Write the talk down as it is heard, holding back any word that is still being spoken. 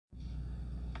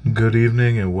Good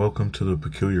evening and welcome to the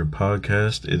Peculiar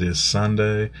Podcast. It is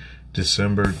Sunday,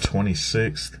 December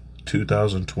 26th,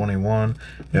 2021,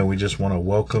 and we just want to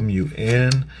welcome you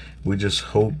in. We just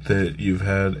hope that you've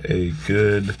had a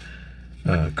good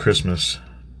Christmas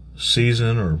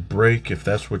season or break, if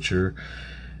that's what you're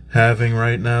having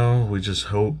right now. We just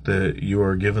hope that you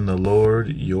are giving the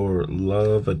Lord your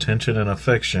love, attention, and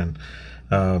affection.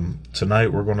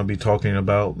 Tonight we're going to be talking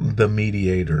about the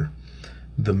Mediator.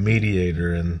 The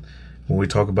Mediator. And when we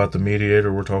talk about the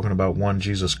Mediator, we're talking about one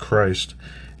Jesus Christ.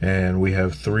 And we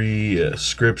have three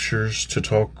scriptures to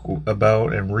talk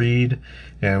about and read.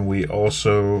 And we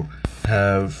also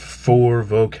have four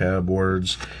vocab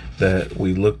words that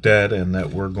we looked at and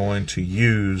that we're going to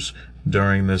use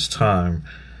during this time.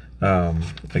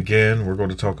 Again, we're going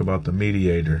to talk about the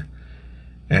Mediator.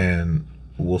 And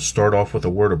we'll start off with a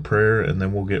word of prayer and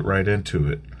then we'll get right into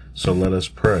it. So let us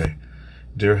pray.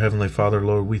 Dear Heavenly Father,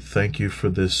 Lord, we thank you for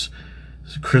this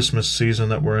Christmas season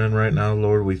that we're in right now,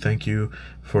 Lord. We thank you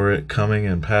for it coming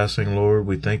and passing, Lord.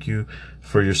 We thank you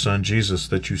for your Son, Jesus,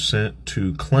 that you sent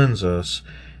to cleanse us,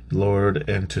 Lord,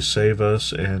 and to save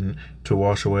us and to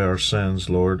wash away our sins,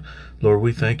 Lord. Lord,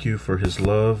 we thank you for his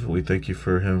love. We thank you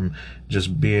for him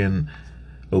just being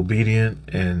obedient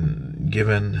and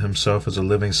giving himself as a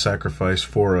living sacrifice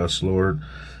for us, Lord.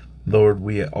 Lord,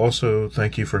 we also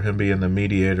thank you for him being the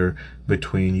mediator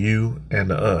between you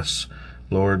and us,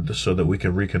 Lord, so that we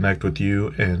can reconnect with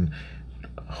you and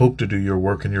hope to do your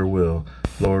work and your will.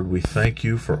 Lord, we thank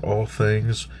you for all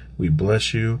things. We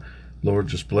bless you. Lord,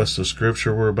 just bless the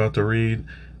scripture we're about to read.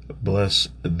 Bless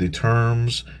the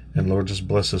terms. And Lord, just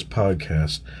bless this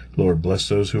podcast. Lord, bless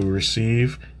those who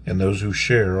receive and those who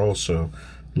share also.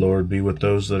 Lord, be with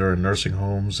those that are in nursing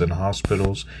homes and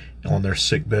hospitals on their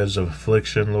sick beds of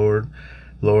affliction, Lord.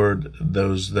 Lord,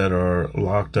 those that are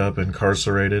locked up,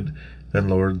 incarcerated, and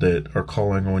Lord, that are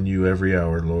calling on you every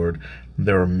hour, Lord.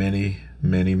 There are many,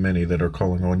 many, many that are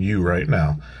calling on you right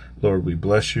now. Lord, we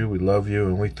bless you, we love you,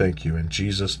 and we thank you. In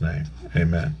Jesus' name,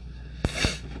 amen.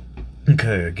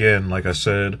 Okay, again, like I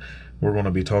said, we're going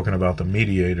to be talking about the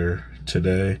Mediator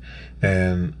today,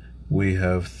 and we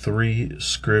have three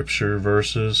scripture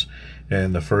verses,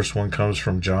 and the first one comes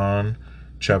from John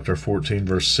chapter 14,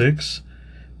 verse 6.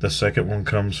 The second one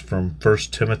comes from 1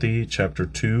 Timothy chapter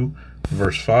 2,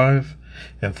 verse 5.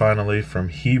 And finally from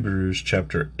Hebrews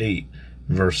chapter 8,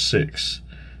 verse 6.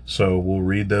 So we'll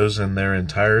read those in their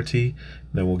entirety.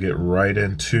 Then we'll get right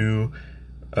into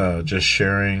just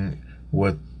sharing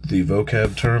what the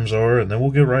vocab terms are, and then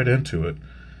we'll get right into it.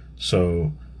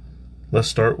 So let's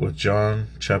start with John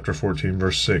chapter 14,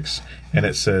 verse 6. And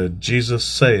it said, Jesus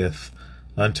saith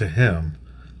unto him,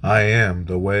 I am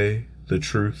the way, the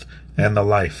truth, and the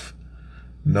life.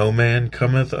 No man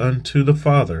cometh unto the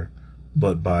Father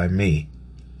but by me.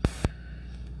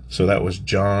 So that was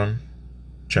John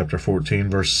chapter 14,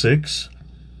 verse 6.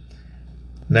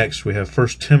 Next we have 1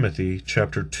 Timothy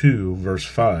chapter 2, verse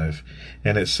 5.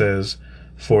 And it says,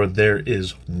 For there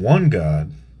is one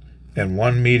God, and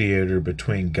one mediator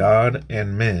between God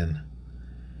and men,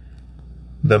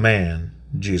 the man,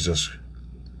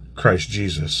 Christ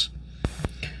Jesus.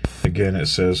 Again it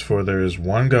says, For there is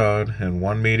one God, and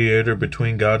one mediator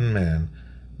between God and men,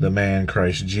 the man,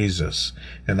 Christ Jesus.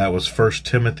 And that was 1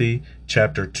 Timothy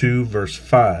chapter 2, verse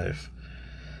 5.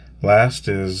 Last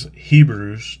is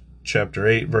Hebrews chapter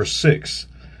 8, verse 6.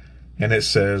 And it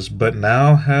says, But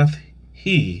now hath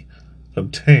he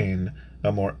obtained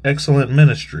a more excellent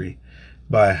ministry,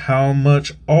 by how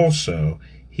much also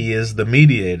he is the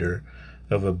mediator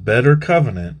of a better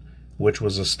covenant, which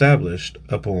was established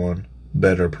upon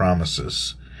better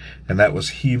promises. And that was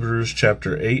Hebrews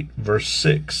chapter 8, verse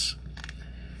 6.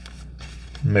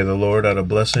 May the Lord add a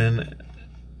blessing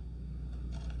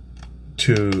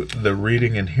to the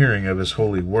reading and hearing of his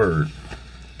holy word.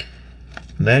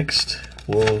 Next,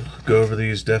 we'll go over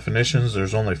these definitions.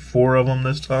 There's only 4 of them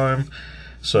this time,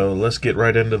 so let's get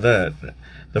right into that.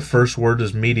 The first word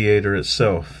is mediator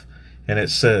itself, and it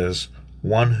says,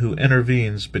 one who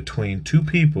intervenes between two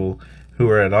people who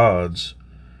are at odds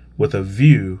with a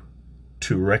view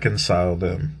to reconcile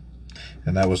them.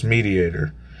 And that was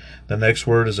mediator. The next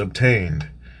word is obtained.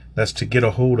 That's to get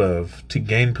a hold of, to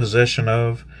gain possession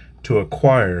of, to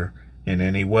acquire in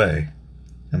any way.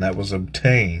 And that was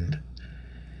obtained.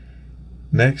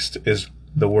 Next is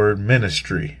the word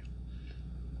ministry.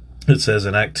 It says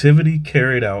an activity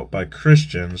carried out by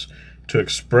Christians to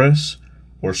express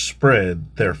or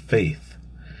spread their faith.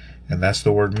 And that's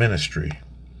the word ministry.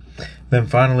 Then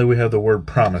finally we have the word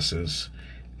promises.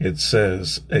 It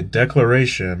says a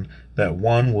declaration that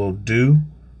one will do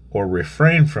or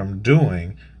refrain from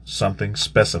doing something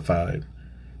specified.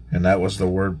 and that was the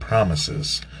word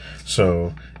promises.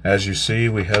 So, as you see,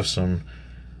 we have some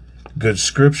good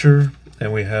scripture,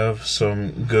 and we have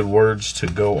some good words to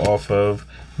go off of,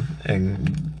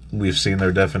 and we've seen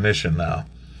their definition now.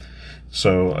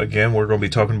 So, again, we're going to be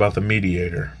talking about the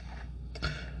mediator.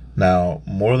 Now,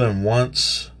 more than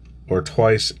once or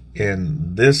twice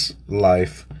in this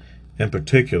life in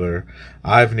particular,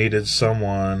 I've needed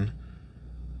someone,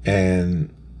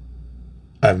 and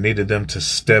I've needed them to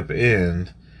step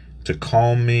in to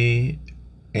calm me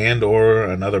and or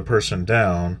another person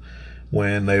down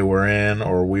when they were in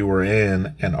or we were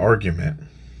in an argument.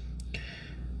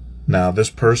 Now, this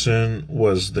person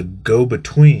was the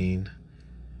go-between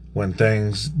when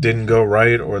things didn't go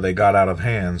right or they got out of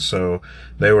hand. So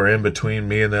they were in between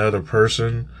me and the other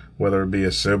person, whether it be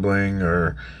a sibling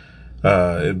or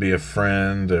it'd be a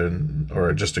friend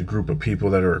or just a group of people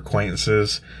that are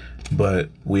acquaintances. But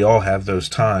we all have those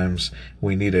times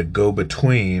we need a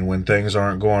go-between when things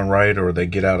aren't going right or they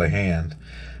get out of hand.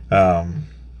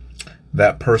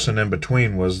 That person in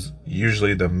between was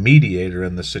usually the mediator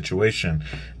in the situation.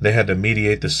 They had to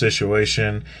mediate the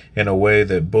situation in a way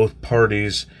that both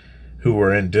parties who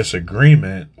were in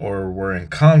disagreement or were in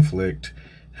conflict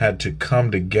had to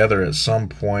come together at some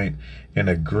point in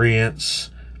agreement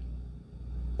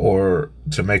or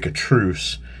to make a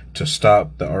truce to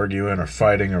stop the arguing or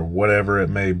fighting or whatever it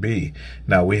may be.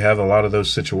 Now, we have a lot of those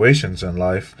situations in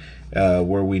life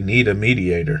where we need a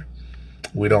mediator.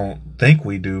 We don't think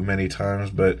we do many times,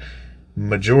 but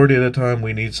majority of the time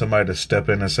we need somebody to step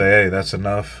in and say, hey, that's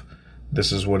enough.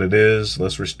 This is what it is.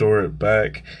 Let's restore it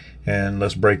back and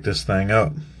let's break this thing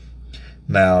up.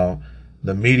 Now,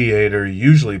 the mediator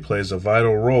usually plays a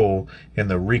vital role in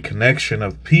the reconnection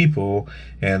of people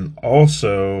and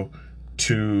also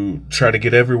to try to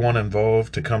get everyone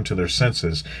involved to come to their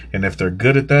senses. And if they're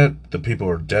good at that, the people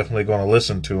are definitely going to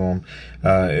listen to them.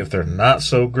 If they're not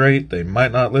so great, they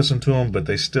might not listen to them, but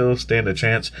they still stand a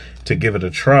chance to give it a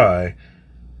try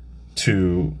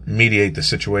to mediate the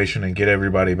situation and get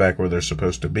everybody back where they're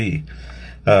supposed to be.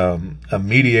 A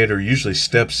mediator usually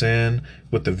steps in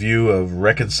with the view of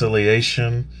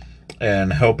reconciliation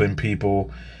and helping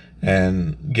people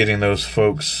and getting those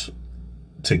folks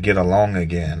to get along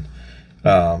again.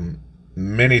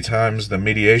 Many times the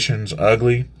mediation's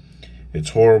ugly.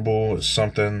 It's horrible. It's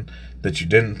something that you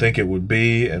didn't think it would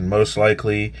be, and most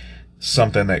likely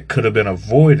something that could have been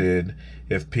avoided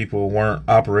if people weren't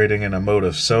operating in a mode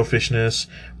of selfishness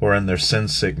or in their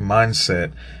sin-sick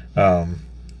mindset.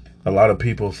 A lot of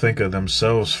people think of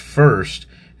themselves first,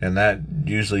 and that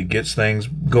usually gets things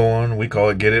going. We call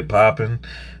it get it popping.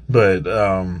 But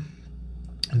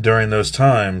during those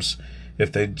times,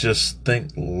 if they just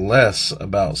think less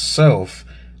about self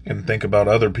and think about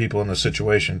other people in the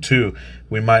situation too,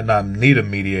 we might not need a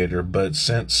mediator. But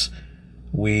since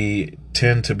we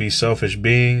tend to be selfish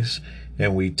beings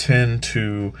and we tend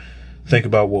to think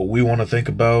about what we want to think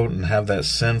about and have that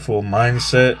sinful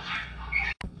mindset,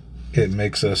 it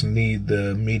makes us need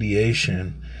the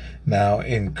mediation. Now,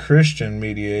 in Christian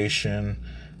mediation,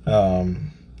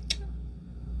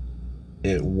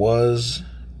 it was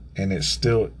and it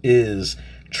still is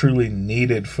truly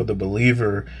needed for the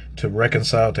believer to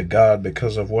reconcile to God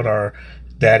because of what our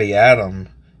daddy Adam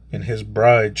and his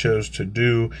bride chose to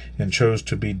do and chose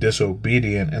to be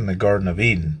disobedient in the Garden of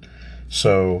Eden.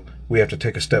 So we have to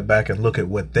take a step back and look at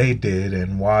what they did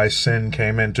and why sin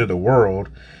came into the world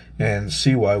and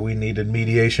see why we needed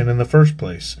mediation in the first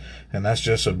place. And that's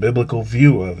just a biblical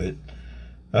view of it.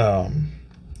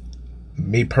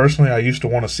 Me personally, I used to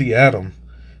want to see Adam,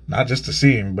 not just to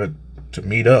see him, but to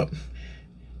meet up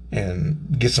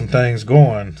and get some things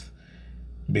going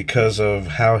because of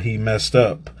how he messed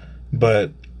up.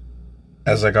 But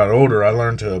as I got older, I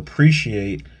learned to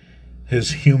appreciate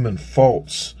his human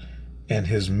faults and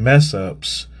his mess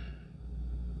ups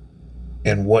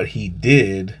and what he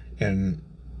did and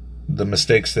the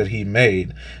mistakes that he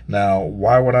made. Now,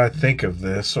 why would I think of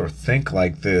this or think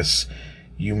like this?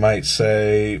 You might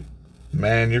say,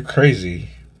 man, you're crazy.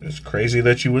 It's crazy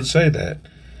that you would say that.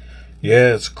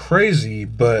 Yeah, it's crazy,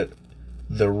 but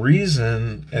the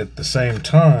reason at the same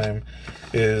time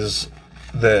is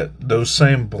that those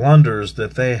same blunders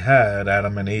that they had,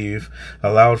 Adam and Eve,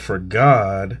 allowed for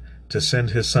God to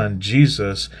send his son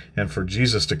Jesus and for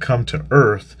Jesus to come to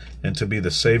earth and to be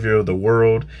the savior of the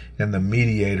world and the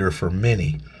mediator for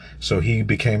many. So he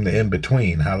became the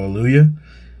in-between. Hallelujah.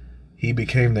 He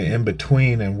became the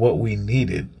in-between and what we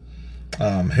needed.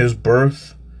 His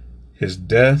birth, his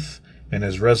death, and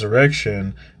his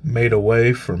resurrection made a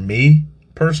way for me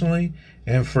personally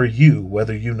and for you,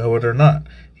 whether you know it or not.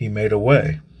 He made a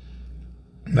way.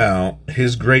 Now,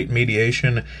 his great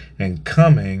mediation and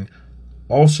coming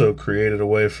also created a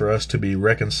way for us to be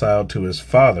reconciled to his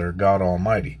Father, God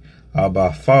Almighty,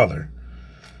 Abba Father.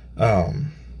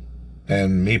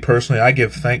 And me personally, I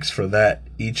give thanks for that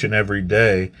each and every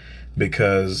day,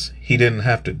 because he didn't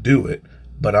have to do it,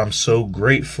 but I'm so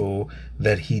grateful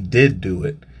that he did do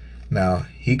it. Now,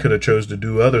 he could have chose to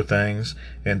do other things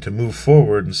and to move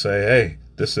forward and say, hey,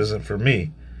 this isn't for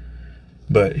me.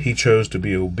 But he chose to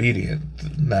be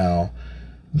obedient. Now,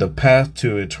 the path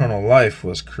to eternal life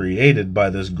was created by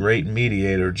this great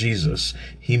mediator, Jesus.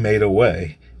 He made a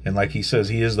way. And like he says,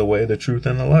 he is the way, the truth,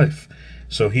 and the life.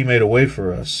 So he made a way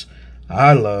for us.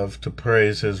 I love to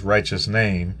praise his righteous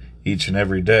name each and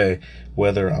every day,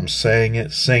 whether I'm saying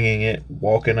it, singing it,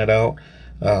 walking it out.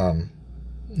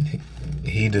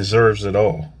 He deserves it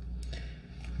all.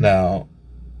 Now,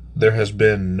 there has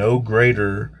been no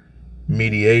greater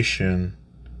mediation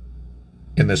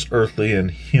in this earthly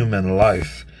and human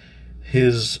life.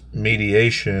 His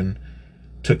mediation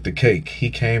took the cake. He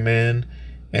came in,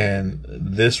 and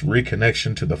this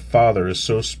reconnection to the Father is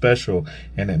so special,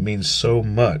 and it means so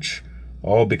much,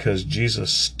 all because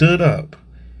Jesus stood up,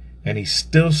 and he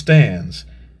still stands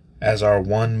as our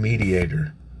one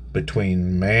mediator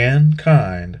between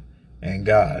mankind and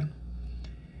God.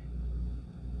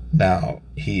 Now,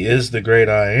 he is the great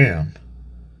I am,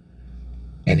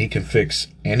 and he can fix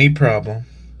any problem,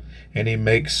 and he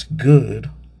makes good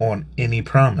on any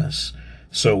promise.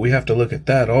 So we have to look at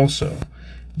that also.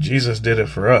 Jesus did it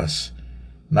for us,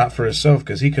 not for himself,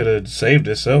 because he could have saved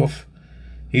himself.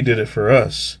 He did it for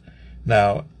us.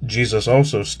 Now, Jesus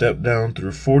also stepped down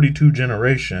through 42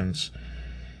 generations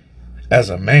as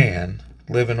a man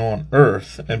living on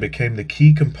earth and became the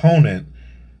key component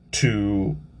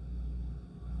to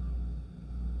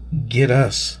get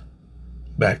us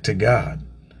back to God.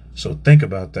 So think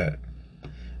about that.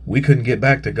 We couldn't get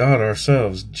back to God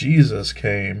ourselves. Jesus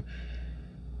came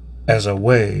as a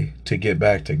way to get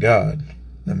back to God.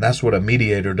 And that's what a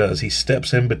mediator does. He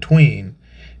steps in between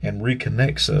and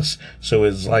reconnects us. So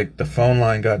it's like the phone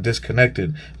line got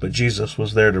disconnected, but Jesus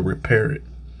was there to repair it.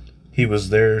 He was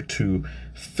there to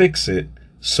fix it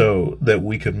so that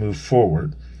we could move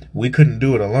forward. We couldn't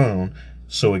do it alone.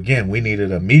 So again, we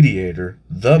needed a mediator,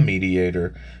 the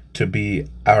mediator, to be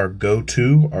our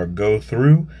go-to, our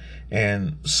go-through,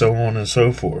 and so on and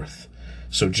so forth.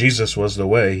 So Jesus was the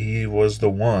way. He was the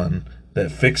one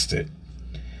that fixed it.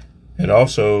 It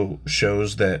also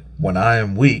shows that when I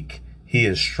am weak, he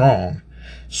is strong.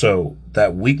 So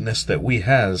that weakness that we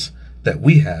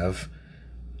have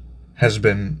has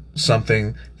been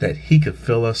something that he could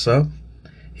fill us up.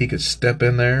 He could step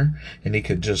in there and he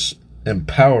could just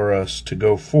empower us to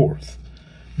go forth.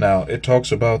 Now, it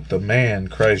talks about the man,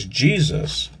 Christ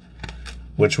Jesus,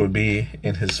 which would be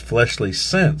in his fleshly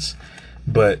sense.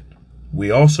 But we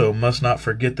also must not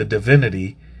forget the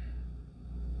divinity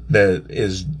that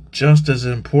is just as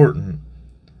important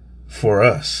for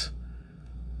us.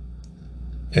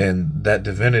 And that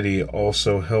divinity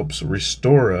also helps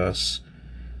restore us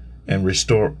and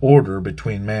restore order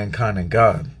between mankind and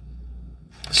God.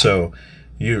 So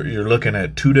you're looking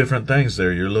at two different things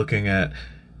there. You're looking at,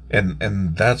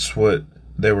 and that's what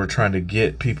they were trying to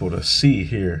get people to see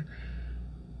here.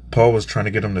 Paul was trying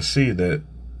to get them to see that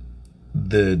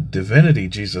the divinity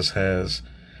Jesus has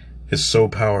is so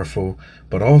powerful,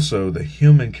 but also the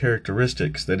human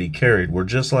characteristics that he carried were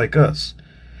just like us.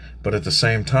 But at the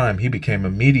same time, he became a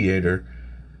mediator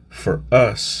for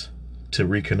us to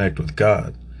reconnect with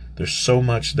God. There's so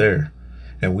much there.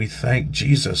 And we thank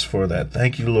Jesus for that.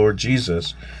 Thank you, Lord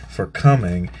Jesus, for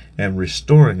coming and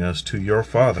restoring us to your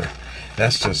Father.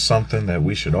 That's just something that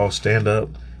we should all stand up,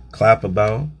 clap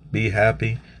about, be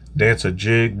happy, dance a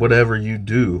jig, whatever you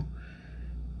do.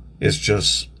 It's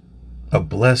just a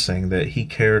blessing that he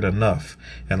cared enough.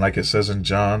 And like it says in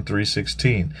John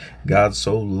 3:16, God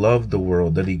so loved the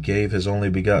world that he gave his only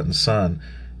begotten Son,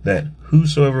 that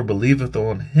whosoever believeth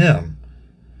on him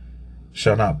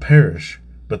shall not perish,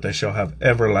 but they shall have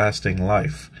everlasting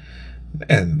life.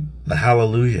 And the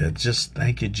hallelujah, just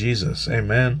thank you, Jesus.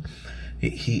 Amen.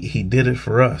 He did it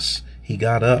for us. He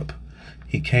got up.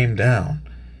 He came down.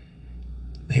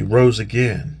 He rose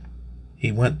again.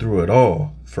 He went through it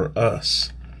all for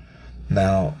us.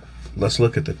 Now, let's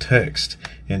look at the text.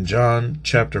 In John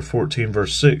chapter 14,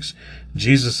 verse 6,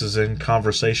 Jesus is in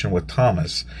conversation with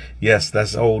Thomas. Yes,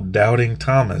 that's old doubting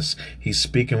Thomas. He's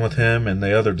speaking with him and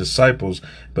the other disciples,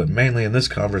 but mainly in this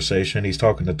conversation, he's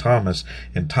talking to Thomas,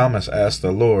 and Thomas asked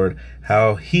the Lord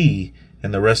how he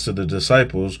and the rest of the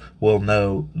disciples will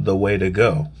know the way to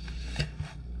go.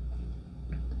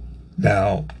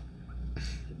 Now,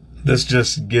 This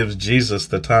just gives Jesus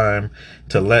the time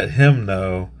to let him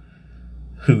know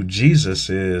who Jesus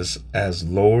is as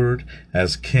Lord,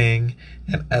 as King,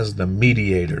 and as the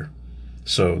mediator.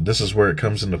 So this is where it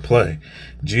comes into play.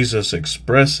 Jesus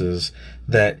expresses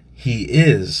that he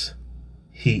is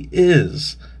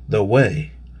the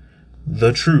way,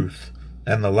 the truth,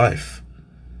 and the life.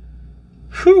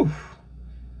 Whew!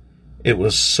 It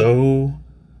was so,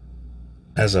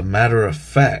 as a matter of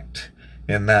fact,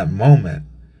 in that moment,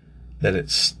 that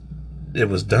it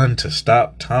was done to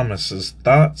stop Thomas's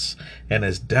thoughts and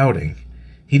his doubting.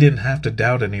 He didn't have to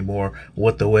doubt anymore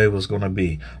what the way was going to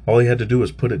be. All he had to do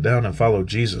was put it down and follow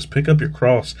Jesus. Pick up your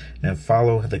cross and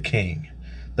follow the King.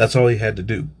 That's all he had to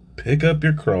do. Pick up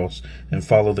your cross and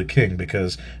follow the King,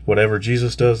 because whatever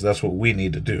Jesus does, that's what we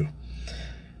need to do.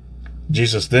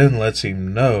 Jesus then lets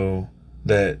him know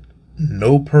that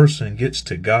no person gets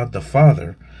to God the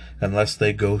Father unless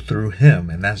they go through him,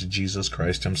 and that's Jesus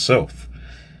Christ himself.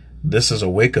 This is a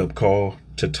wake-up call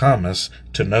to Thomas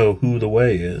to know who the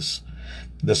way is.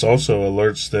 This also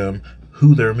alerts them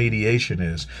who their mediation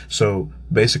is. So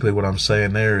basically what I'm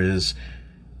saying there is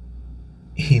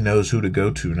he knows who to go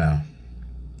to now.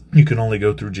 You can only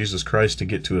go through Jesus Christ to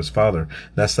get to his Father.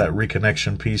 That's that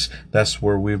reconnection piece. That's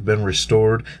where we've been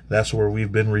restored. That's where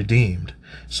we've been redeemed.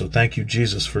 So thank you,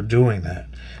 Jesus, for doing that.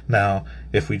 Now,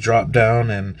 if we drop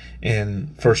down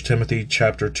in 1 Timothy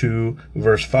chapter 2,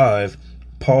 verse 5,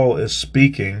 Paul is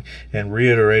speaking and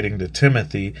reiterating to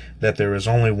Timothy that there is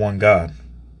only one God.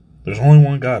 There's only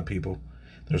one God, people.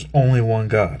 There's only one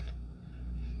God.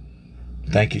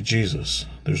 Thank you, Jesus.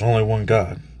 There's only one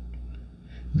God.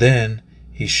 Then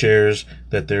he shares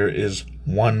that there is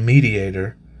one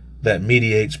mediator that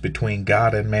mediates between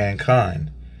God and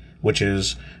mankind, which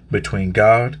is between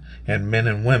God and men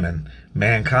and women.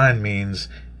 Mankind means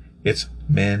it's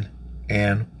men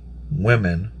and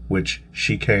women, which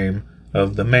she came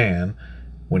of the man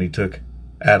when he took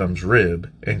Adam's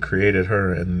rib and created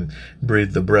her and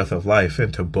breathed the breath of life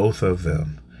into both of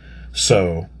them.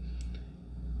 So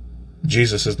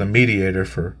Jesus is the mediator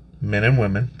for men and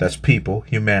women. That's people,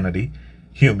 humanity,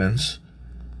 humans,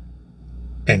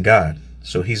 and God.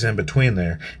 So he's in between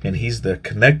there, and he's the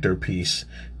connector piece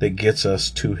that gets us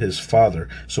to his Father.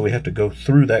 So we have to go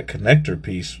through that connector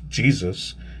piece,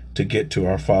 Jesus, to get to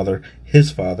our Father,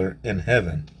 his Father in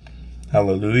heaven.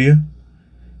 Hallelujah.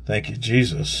 Thank you,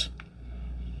 Jesus.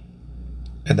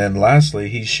 And then lastly,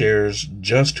 he shares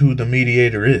just who the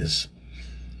mediator is.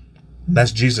 And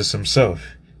that's Jesus himself.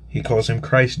 He calls him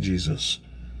Christ Jesus.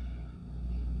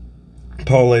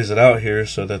 Paul lays it out here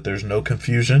so that there's no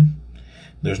confusion.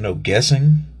 There's no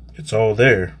guessing. It's all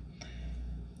there.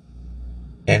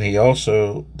 And he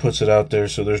also puts it out there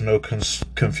so there's no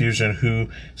confusion who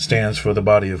stands for the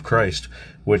body of Christ,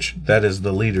 which that is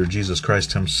the leader, Jesus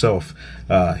Christ himself.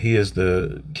 He is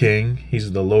the King.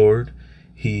 He's the Lord.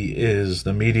 He is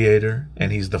the mediator,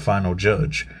 and he's the final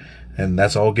judge. And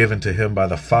that's all given to him by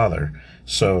the Father.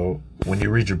 So when you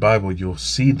read your Bible, you'll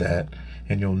see that,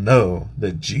 and you'll know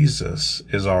that Jesus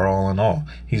is our all in all.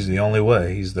 He's the only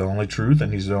way. He's the only truth,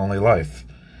 and he's the only life.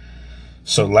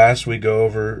 So last we go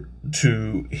over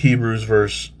to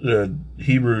Hebrews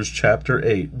chapter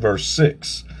 8, verse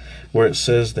 6, where it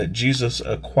says that Jesus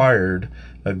acquired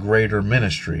a greater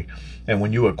ministry. And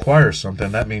when you acquire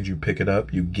something, that means you pick it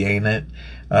up, you gain it.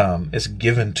 It's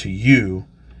given to you,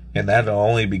 and that'll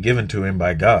only be given to him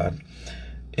by God.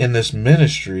 In this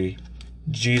ministry,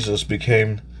 Jesus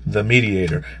became the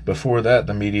mediator. Before that,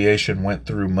 the mediation went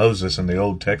through Moses in the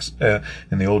Old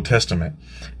Testament,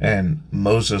 and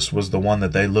Moses was the one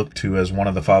that they looked to as one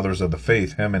of the fathers of the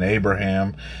faith. Him and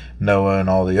Abraham, Noah, and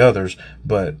all the others,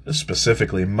 but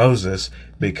specifically Moses,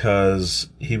 because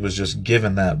he was just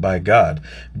given that by God.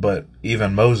 But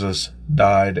even Moses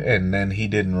died, and then he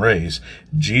didn't raise.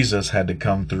 Jesus had to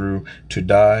come through to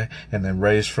die and then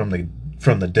raise from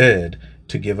the dead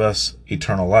to give us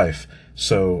eternal life.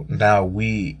 So now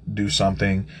we do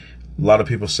something. A lot of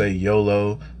people say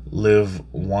YOLO, live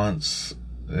once,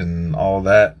 and all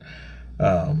that.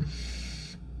 But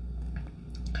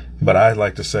I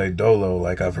like to say DOLO,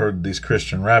 like I've heard these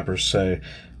Christian rappers say,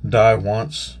 die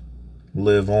once,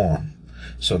 live on.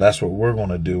 So that's what we're going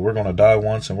to do. We're going to die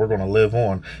once and we're going to live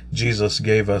on. Jesus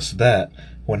gave us that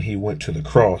when he went to the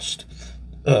cross.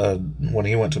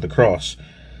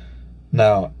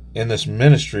 Now, in this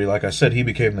ministry, like I said, he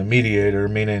became the mediator,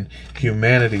 meaning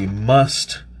humanity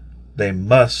must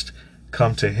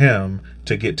come to him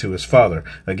to get to his Father.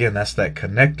 Again, that's that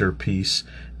connector piece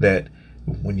that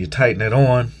when you tighten it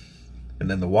on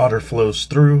and then the water flows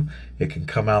through, it can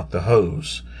come out the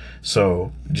hose.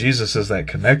 So Jesus is that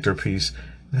connector piece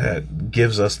that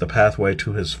gives us the pathway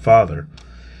to his Father.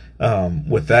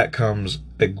 with that comes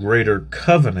a greater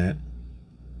covenant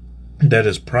that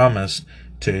is promised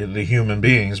to the human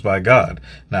beings by God.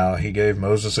 Now, he gave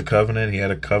Moses a covenant. He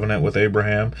had a covenant with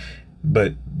Abraham.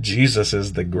 But Jesus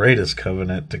is the greatest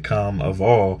covenant to come of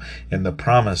all, and the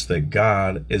promise that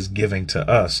God is giving to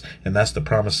us. And that's the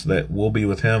promise that we'll be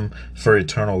with him for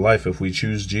eternal life if we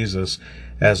choose Jesus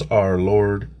as our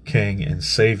Lord, King, and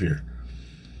Savior.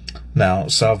 Now,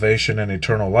 salvation and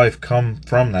eternal life come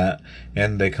from that,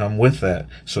 and they come with that.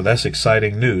 So that's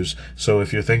exciting news. So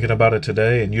if you're thinking about it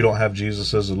today and you don't have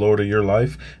Jesus as the Lord of your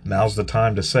life, now's the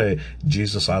time to say,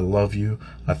 Jesus, I love you.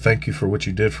 I thank you for what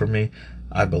you did for me.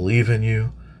 I believe in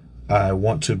you. I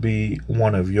want to be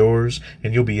one of yours,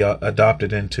 and you'll be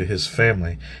adopted into his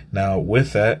family. Now,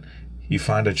 with that, you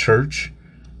find a church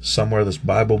somewhere that's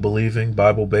Bible-believing,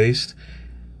 Bible-based,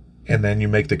 and then you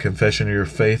make the confession of your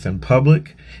faith in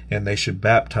public, and they should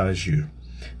baptize you.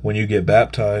 When you get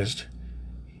baptized,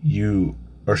 you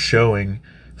are showing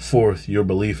forth your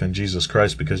belief in Jesus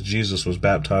Christ, because Jesus was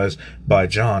baptized by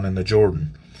John in the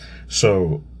Jordan.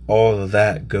 So all of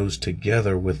that goes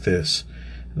together with this.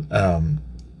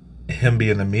 Him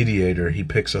being the mediator, he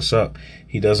picks us up.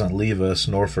 He doesn't leave us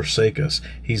nor forsake us.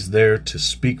 He's there to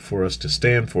speak for us, to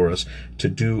stand for us, to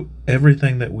do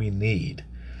everything that we need.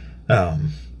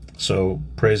 So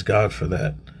praise God for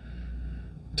that.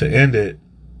 To end it,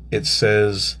 it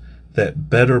says that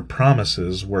better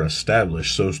promises were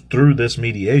established. So through this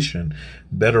mediation,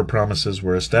 better promises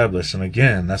were established. And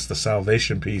again, that's the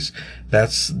salvation piece.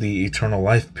 That's the eternal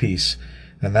life piece.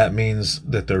 And that means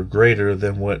that they're greater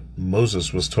than what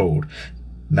Moses was told.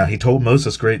 Now, he told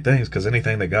Moses great things, because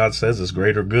anything that God says is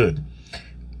great or good.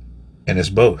 And it's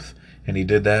both. And he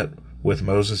did that with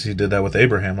Moses. He did that with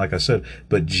Abraham, like I said.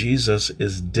 But Jesus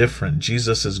is different.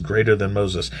 Jesus is greater than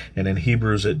Moses. And in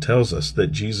Hebrews, it tells us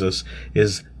that Jesus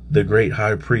is the great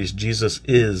high priest. Jesus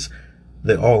is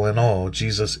the all in all.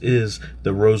 Jesus is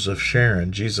the Rose of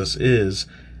Sharon. Jesus is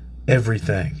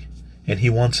everything. And he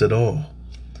wants it all.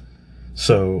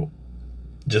 So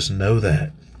just know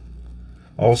that.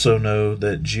 Also know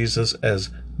that Jesus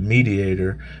as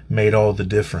mediator made all the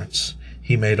difference.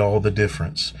 He made all the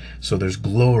difference. So there's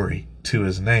glory to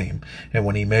his name. And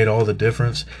when he made all the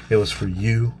difference, it was for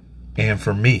you and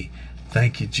for me.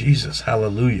 Thank you, Jesus.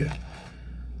 Hallelujah.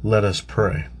 Let us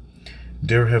pray.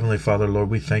 Dear Heavenly Father,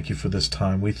 Lord, we thank you for this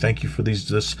time. We thank you for these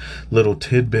just little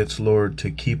tidbits, Lord,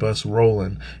 to keep us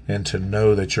rolling and to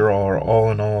know that you're our all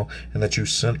in all, and that you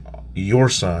sent your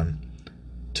Son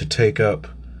to take up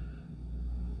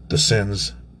the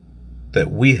sins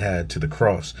that we had to the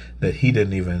cross that he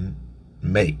didn't even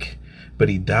make. But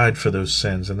he died for those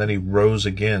sins, and then he rose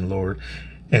again, Lord.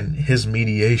 And his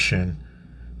mediation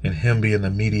and him being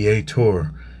the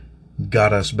mediator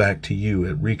got us back to you.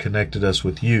 It reconnected us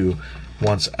with you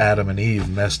once Adam and Eve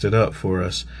messed it up for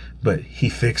us. But he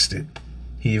fixed it.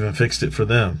 He even fixed it for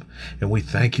them. And we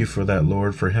thank you for that,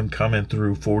 Lord, for him coming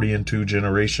through 42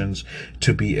 generations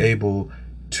to be able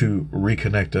to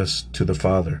reconnect us to the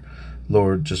Father.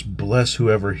 Lord, just bless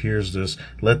whoever hears this.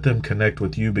 Let them connect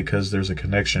with you, because there's a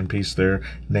connection piece there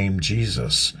named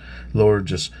Jesus. Lord,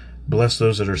 just bless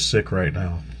those that are sick right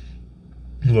now.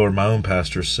 Lord, my own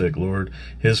pastor's sick, Lord.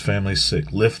 His family's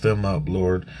sick. Lift them up,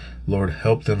 Lord. Lord,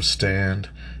 help them stand.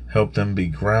 Help them be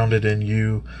grounded in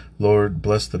you. Lord,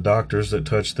 bless the doctors that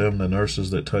touch them, the nurses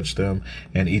that touch them,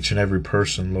 and each and every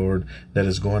person, Lord, that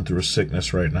is going through a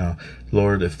sickness right now.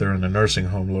 Lord, if they're in a nursing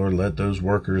home, Lord, let those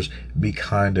workers be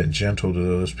kind and gentle to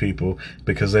those people,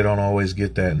 because they don't always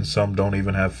get that, and some don't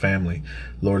even have family.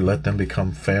 Lord, let them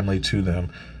become family to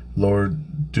them.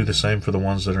 Lord, do the same for the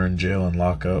ones that are in jail and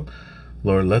lockup.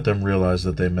 Lord, let them realize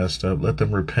that they messed up. Let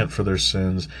them repent for their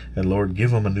sins. And Lord, give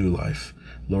them a new life.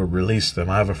 Lord, release them.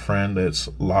 I have a friend that's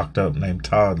locked up named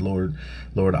Todd, Lord.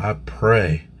 Lord, I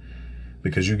pray,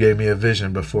 because you gave me a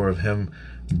vision before of him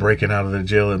breaking out of the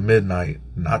jail at midnight.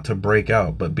 Not to break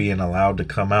out, but being allowed to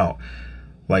come out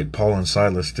like Paul and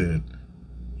Silas did.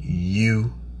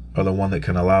 You are the one that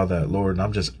can allow that, Lord. And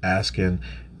I'm just asking,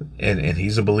 and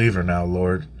he's a believer now,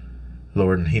 Lord.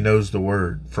 Lord, and he knows the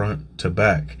word front to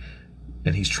back.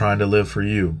 And he's trying to live for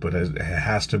you, but it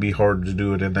has to be hard to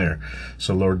do it in there.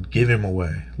 So, Lord, give him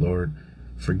away, Lord.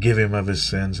 Forgive him of his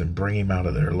sins and bring him out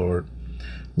of there, Lord.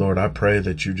 Lord, I pray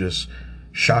that you just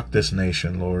shock this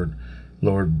nation, Lord.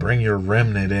 Lord, bring your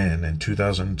remnant in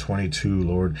 2022,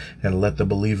 Lord, and let the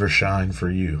believer shine for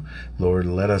you. Lord,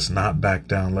 let us not back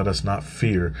down. Let us not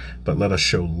fear, but let us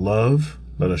show love.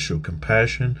 Let us show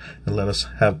compassion, and let us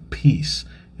have peace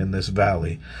in this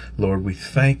valley. Lord, we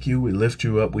thank you, we lift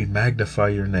you up, we magnify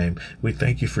your name. We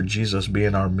thank you for Jesus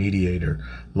being our mediator,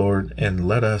 Lord, and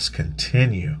let us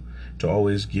continue to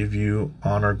always give you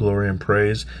honor, glory, and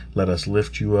praise. Let us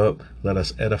lift you up. Let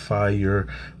us edify your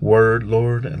word,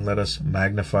 Lord, and let us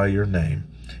magnify your name.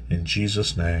 In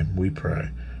Jesus' name we pray.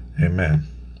 Amen.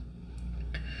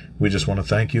 We just want to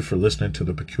thank you for listening to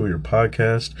the Peculiar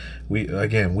Podcast.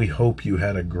 We hope you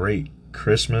had a great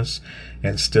Christmas,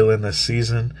 and still in this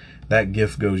season, that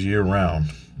gift goes year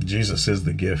round. Jesus is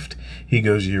the gift. He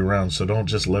goes year round, so don't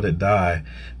just let it die,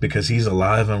 because he's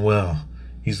alive and well.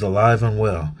 He's alive and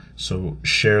well. So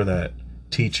share that,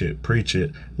 teach it, preach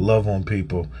it, love on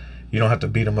people. You don't have to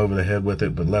beat them over the head with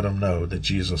it, but let them know that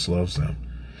Jesus loves them.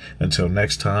 Until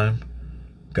next time,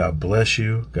 God bless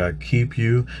you. God keep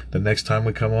you. The next time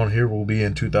we come on here will be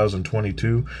in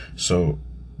 2022. So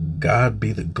God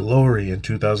be the glory in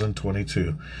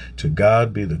 2022. To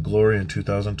God be the glory in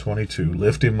 2022.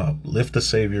 Lift him up. Lift the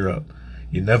Savior up.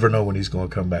 You never know when he's going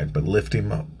to come back, but lift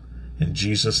him up. In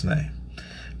Jesus' name.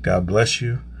 God bless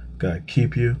you. God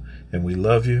keep you. And we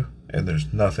love you. And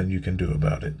there's nothing you can do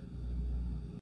about it.